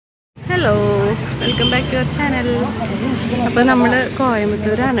Hello, welcome back to our channel. അപ്പോൾ നമ്മൾ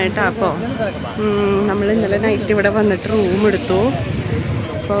കോയമ്പത്തൂരാണ് കേട്ടോ. അപ്പോൾ നമ്മൾ ഇന്നലെ നൈറ്റ് ഇവിടെ വന്നിട്ട് റൂം എടുത്തു.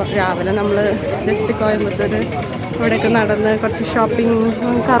 അപ്പോൾ രാവിലെ നമ്മൾ ജസ്റ്റ് കോയമ്പത്തൂർ ഇവിടെയൊക്കെ നടന്ന് കുറച്ച് ഷോപ്പിംഗ്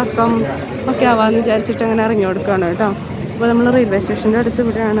കറക്കം ഒക്കെ ആവാമെന്ന് വിചാരിച്ചിട്ട് അങ്ങനെ ഇറങ്ങി കൊടുക്കുകയാണ് കേട്ടോ. അപ്പോൾ നമ്മൾ റെയിൽവേ സ്റ്റേഷൻ്റെ അടുത്ത്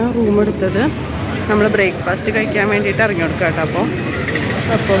ഇവിടെയാണ് റൂം എടുത്തത്. നമ്മൾ ബ്രേക്ക്ഫാസ്റ്റ് കഴിക്കാൻ വേണ്ടിയിട്ട് ഇറങ്ങി കൊടുക്കുക കേട്ടോ.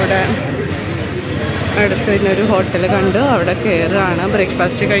 അപ്പോൾ ഇവിടെ അടുത്ത് തന്നെ ഒരു ഹോട്ടൽ കണ്ടു, അവിടെ കയറുകയാണ്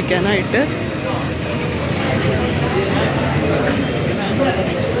ബ്രേക്ക്ഫാസ്റ്റ് കഴിക്കാനായിട്ട്.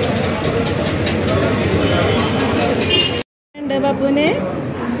 ഉണ്ട് ബാപ്പുവിന്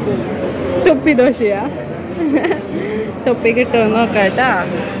തൊപ്പി ദോശയാ? തൊപ്പി കിട്ടുമെന്ന് നോക്കാട്ടാ.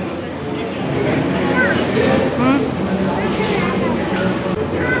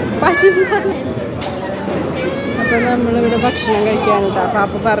 അപ്പോൾ നമ്മളിവിടെ ഭക്ഷണം കഴിക്കാനിട്ടാ.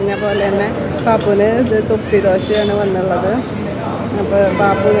 പാപ്പു പറഞ്ഞ പോലെ തന്നെ പാപ്പുവിന് ഇത് തൊപ്പി ദോശയാണ് വന്നുള്ളത്. അപ്പോൾ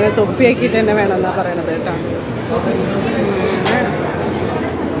പാപ്പു ഇങ്ങനെ തൊപ്പി ആക്കിയിട്ട് തന്നെ വേണമെന്നാണ് പറയണത് കേട്ടോ.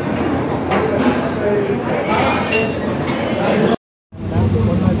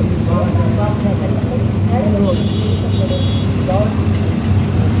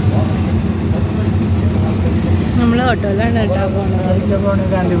 നമ്മൾ ഓട്ടോയിലാണ് കേട്ടോ പോണത്.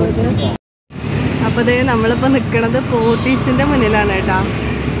 അപ്പോൾ ഇത് നമ്മളിപ്പോൾ നിൽക്കുന്നത് പോത്തീസിൻ്റെ മുന്നിലാണ് കേട്ടോ.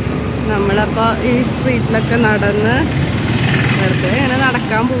 നമ്മളപ്പോൾ ഈ സ്ട്രീറ്റിലൊക്കെ നടന്ന് വെറുതെ ഇങ്ങനെ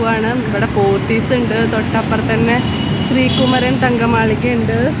നടക്കാൻ പോവാണ്. ഇവിടെ പോത്തീസ് ഉണ്ട്, തൊട്ടപ്പുറത്ത് തന്നെ ശ്രീകുമരൻ തങ്കമാളിക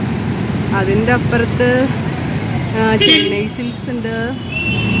ഉണ്ട്, അതിൻ്റെ അപ്പുറത്ത് ചെന്നൈ സിൽക്സ് ഉണ്ട്.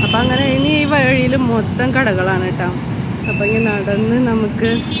 അപ്പം അങ്ങനെ ഇനി ഈ വഴിയിൽ മൊത്തം കടകളാണ് കേട്ടോ. അപ്പം ഇങ്ങനെ നടന്ന്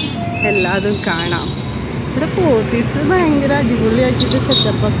നമുക്ക് എല്ലാതും കാണാം. ഇവിടെ പോത്തീസ് ഭയങ്കര അടിപൊളിയാക്കിയിട്ട്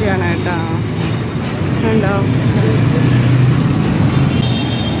സെറ്റപ്പൊക്കെയാണ് കേട്ടോ. ഉണ്ടോ?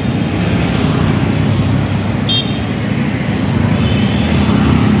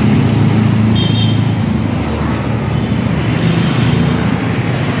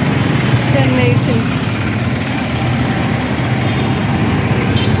 ചെന്നൈ സിൽക്സ്.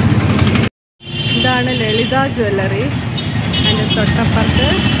 ഇതാണ് ലളിത ജ്വല്ലറി. അതിൻ്റെ തൊട്ടപ്പുറത്ത്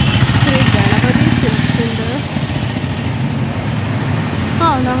ശ്രീ ഗണപതി സിൽക്സ് ഉണ്ട്.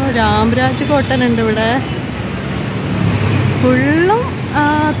 നമ്മൾ രാംരാജ് കോട്ടൺ ഉണ്ട് ഇവിടെ. ഫുള്ളും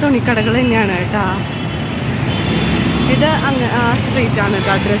തുണിക്കടകൾ തന്നെയാണ് കേട്ടോ. ഇത് സ്ട്രീറ്റാണ്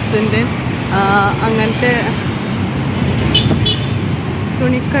കേട്ടോ, ഡ്രസ്സിൻ്റെ അങ്ങനത്തെ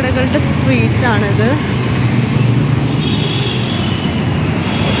തുണിക്കടകളുടെ സ്ട്രീറ്റാണിത്.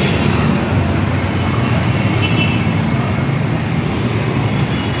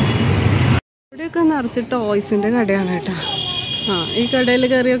 ഇവിടെയൊക്കെ നിറച്ച് ടോയ്സിൻ്റെ കടയാണ് കേട്ടോ. ഈ കടയിൽ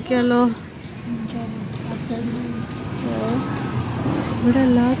കയറി നോക്കിയാലോ. ഇവിടെ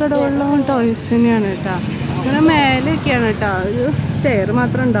എല്ലാ കടകളിലും ടോയ്സ് തന്നെയാണ് കേട്ടോ. അങ്ങനെ മേലെയൊക്കെയാണ് കേട്ടോ. ഒരു സ്റ്റെയർ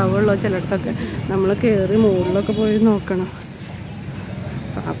മാത്രമേ ഉണ്ടാവുള്ളൂ ചിലയിടത്തൊക്കെ. നമ്മൾ കയറി മുകളിലൊക്കെ പോയി നോക്കണം.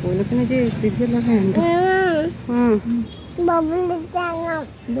 പാപ്പൂന് പിന്നെ JCB എല്ലാം വേണ്ട.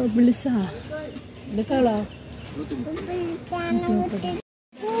 ബബിൾസാ ഇത് കളോ?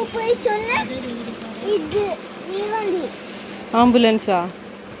 ആംബുലൻസാ?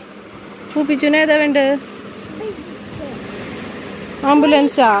 പൂപ്പിച്ചുന് ഏതാ വേണ്ട?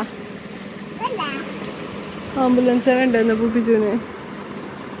 ആംബുലൻസാ? ആംബുലൻസാ വേണ്ടെന്ന് പൂപ്പിച്ചുന്?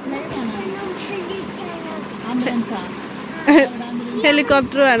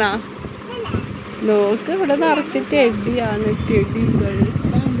 ഹെലികോപ്റ്റർ വേണോ? നോക്ക്, ഇവിടെ നിറച്ച് ടെഡിയാണ്. ടെഡികൾ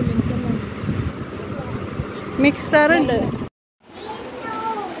മിക്സറുണ്ട്.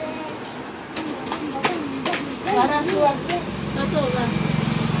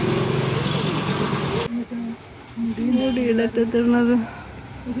 മുടിയിലെത്തുന്നത്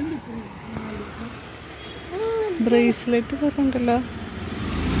ബ്രേസ്ലെറ്റ് പറഞ്ഞിട്ടല്ലോ.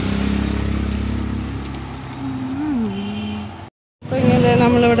 അപ്പൊ ഇങ്ങനെ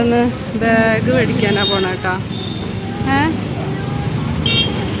നമ്മളിവിടെ നിന്ന് ബാഗ് മേടിക്കാനാ പോണ കേട്ടോ.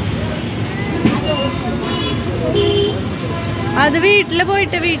 അത് വീട്ടില്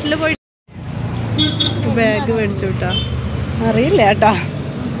പോയിട്ട് ബാഗ് മേടിച്ചു കേട്ടോ. അറിയില്ല കേട്ടോ.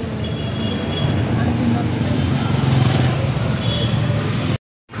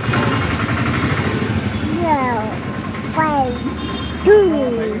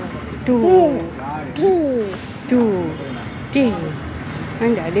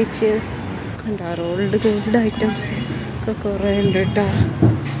 അടിച്ച് കണ്ട റോൾഡ് ഗോൾഡ് ഐറ്റംസ് ഒക്കെ കുറേ ഉണ്ട് കേട്ടോ.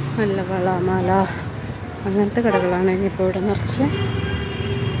 നല്ല വള മാല അങ്ങനത്തെ കടകളാണ് ഇനിയിപ്പോൾ ഇവിടെ നിറച്ച്.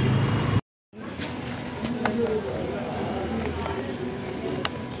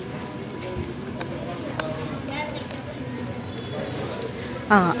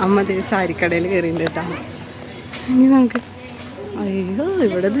 അമ്മ സാരിക്കടയിൽ കയറിയിട്ടുണ്ട് കേട്ടോ. ഇനി നമുക്ക് അയ്യോ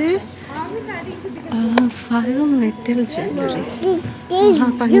ഇവിടെ മെറ്റൽ ജ്വല്ലറി.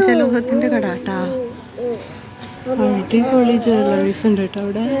 പഞ്ചലോഹത്തിൻ്റെ കട കേട്ടാ. അടിപൊളി ജ്വല്ലറീസ് ഉണ്ട് കേട്ടോ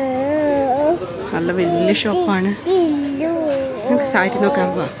അവിടെ. നല്ല വലിയ ഷോപ്പാണ്. നമുക്ക് സാരി നോക്കാൻ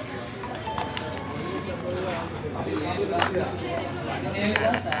പോവാം.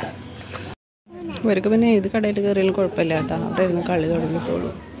 ഇവർക്ക് പിന്നെ ഏത് കടയിൽ കയറിയാലും കുഴപ്പമില്ല കേട്ടോ. അവിടെ ഇരുന്ന് കളി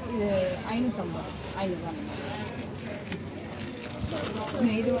തുടങ്ങിക്കോളൂ.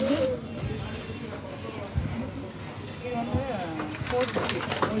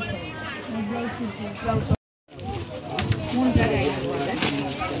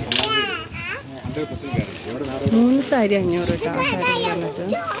 മൂന്ന് സാരി 500 കേട്ടോ. ആ സാരി പറഞ്ഞത്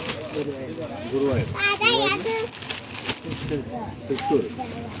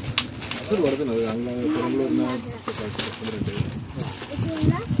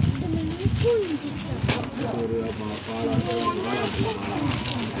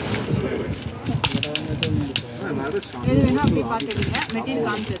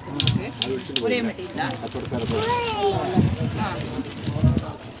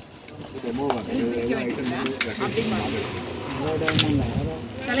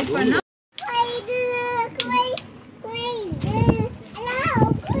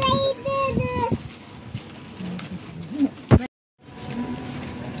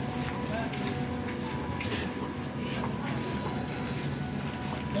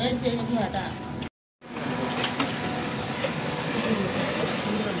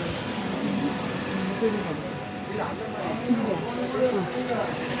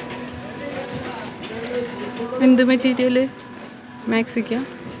എന്ത് മെറ്റീരിയല്? മാക്സിക്ക.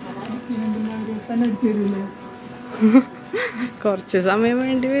 കുറച്ച് സമയം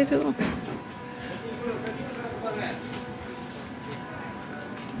വേണ്ടി വരുമോ?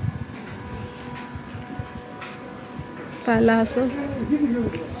 പലാസോ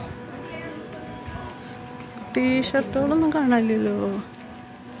ടീഷർട്ടുകളൊന്നും കാണാനില്ലല്ലോ.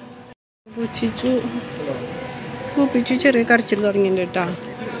 പൂപ്പിച്ചു ചെറിയ കരച്ചിൽ തുടങ്ങിയിട്ടുണ്ട് കേട്ടോ.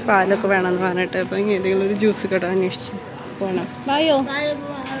 പാലൊക്കെ വേണമെന്ന് പറഞ്ഞിട്ട്. അപ്പം ഏതെങ്കിലും ഒരു ജ്യൂസ് കട അന്വേഷിച്ചു പോകണം. വായോ.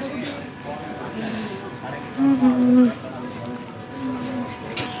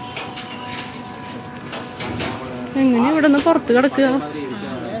 എങ്ങനെ ഇവിടെ നിന്ന് പുറത്ത് കിടക്കുക?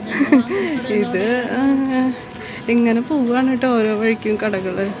 ഇത് ഇങ്ങനെ പോവുകയാണ് കേട്ടോ ഓരോ വഴിക്കും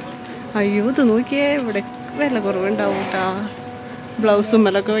കടകള്. അയ്യോ ഇത് നോക്കിയേ, ഇവിടെ വില കുറവുണ്ടാവും കേട്ടാ. ബ്ലൗസും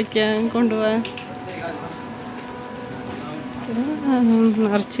മേലൊക്കെ വയ്ക്കാൻ കൊണ്ടുപോകാൻ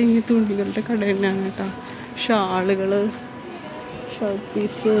നിറച്ച് തുണികളുടെ കട തന്നെയാണ് കേട്ടോ. ഷാളുകൾ, ഷർട്ട്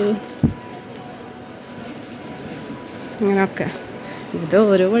പീസ്, ഇങ്ങനെയൊക്കെ. ഇത്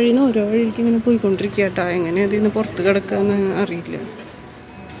ഓരോ വഴിന്ന് ഓരോ വഴിക്ക് ഇങ്ങനെ പോയിക്കൊണ്ടിരിക്കുക കേട്ടോ. എങ്ങനെ അതിന്ന് പുറത്ത് കിടക്കാന്ന് അറിയില്ല.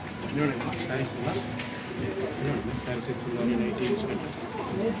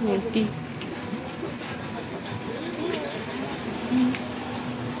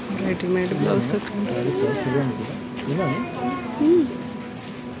 റെഡിമെയ്ഡ് ബ്ലൗസ് ഒക്കെ ഉണ്ട്.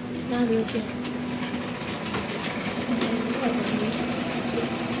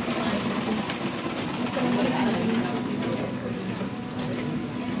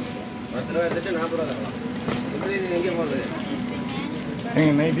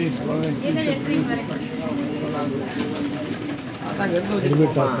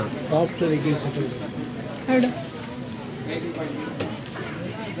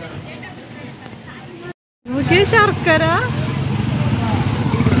 ശർക്കര,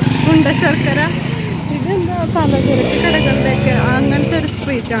 ഉണ്ട ശർക്കര. ഇതെന്താ പലചരക്ക് കടകളിലേക്ക് അങ്ങനത്തെ ഒരു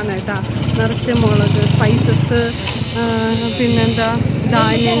സ്ട്രീറ്റ് ആണ് കേട്ടോ. നിറച്ച് മുളക്, സ്പൈസസ്, പിന്നെന്താ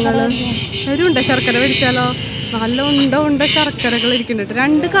ധാന്യങ്ങൾ. ഒരു ഉണ്ട ശർക്കര മേടിച്ചാലോ? നല്ല ഉണ്ട ശർക്കരകൾ ഇരിക്കുന്നുണ്ട്.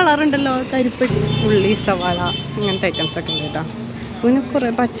 2 കളറുണ്ടല്ലോ, കരിപ്പ്, ഉള്ളി, സവാള, ഇങ്ങനത്തെ ഐറ്റംസ് ഒക്കെ ഉണ്ട് കേട്ടോ. പിന്നെ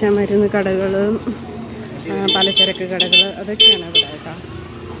കുറേ പച്ചമരുന്ന് കടകൾ, പലചരക്ക് കടകൾ, അതൊക്കെയാണ് ഇവിടെ കേട്ടോ.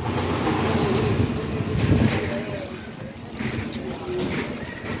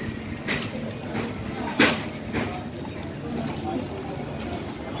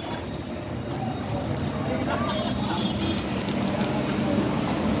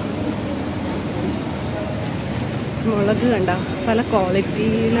 മുളക് കണ്ട പല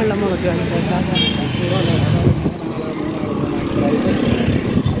ക്വാളിറ്റിയിലുള്ള മുളക് കണ്ട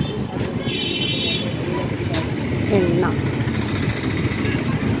എണ്ണ.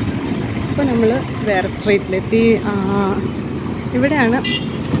 ഇപ്പോൾ നമ്മൾ വേറെ സ്ട്രീറ്റിലെത്തി. ഇവിടെയാണ്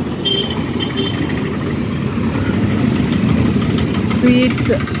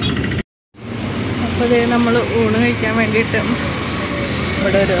സ്വീറ്റ്സ്. അപ്പോൾ ഇത് നമ്മൾ ഊണ് കഴിക്കാൻ വേണ്ടിയിട്ട്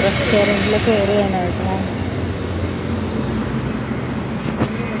ഇവിടെ ഒരു റെസ്റ്റോറൻറ്റിൽ കയറുകയാണ് കേട്ടോ.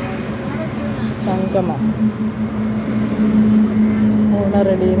 സംഗമം ഊണ്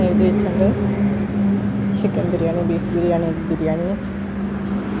റെഡിന്ന് എഴുതി വെച്ചിട്ടുണ്ട്. Chicken biryani, beef biryani, egg biryani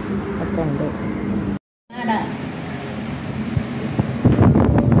ഒക്കെ ഉണ്ട്.